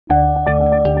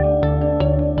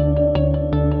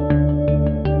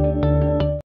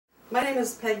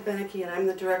is Peg Beneke, and I'm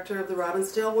the director of the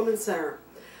Robbinsdale Women's Center.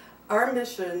 Our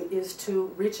mission is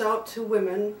to reach out to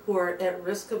women who are at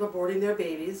risk of aborting their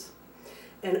babies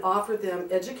and offer them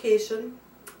education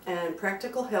and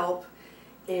practical help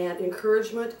and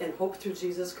encouragement and hope through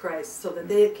Jesus Christ so that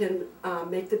they can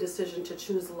make the decision to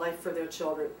choose life for their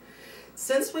children.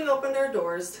 Since we opened our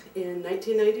doors in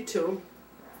 1992,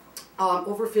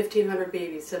 over 1,500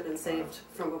 babies have been saved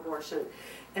from abortion.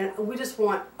 And we just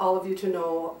want all of you to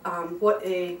know what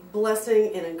a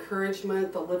blessing and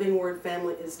encouragement the Living Word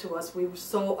family is to us. We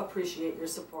so appreciate your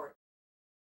support.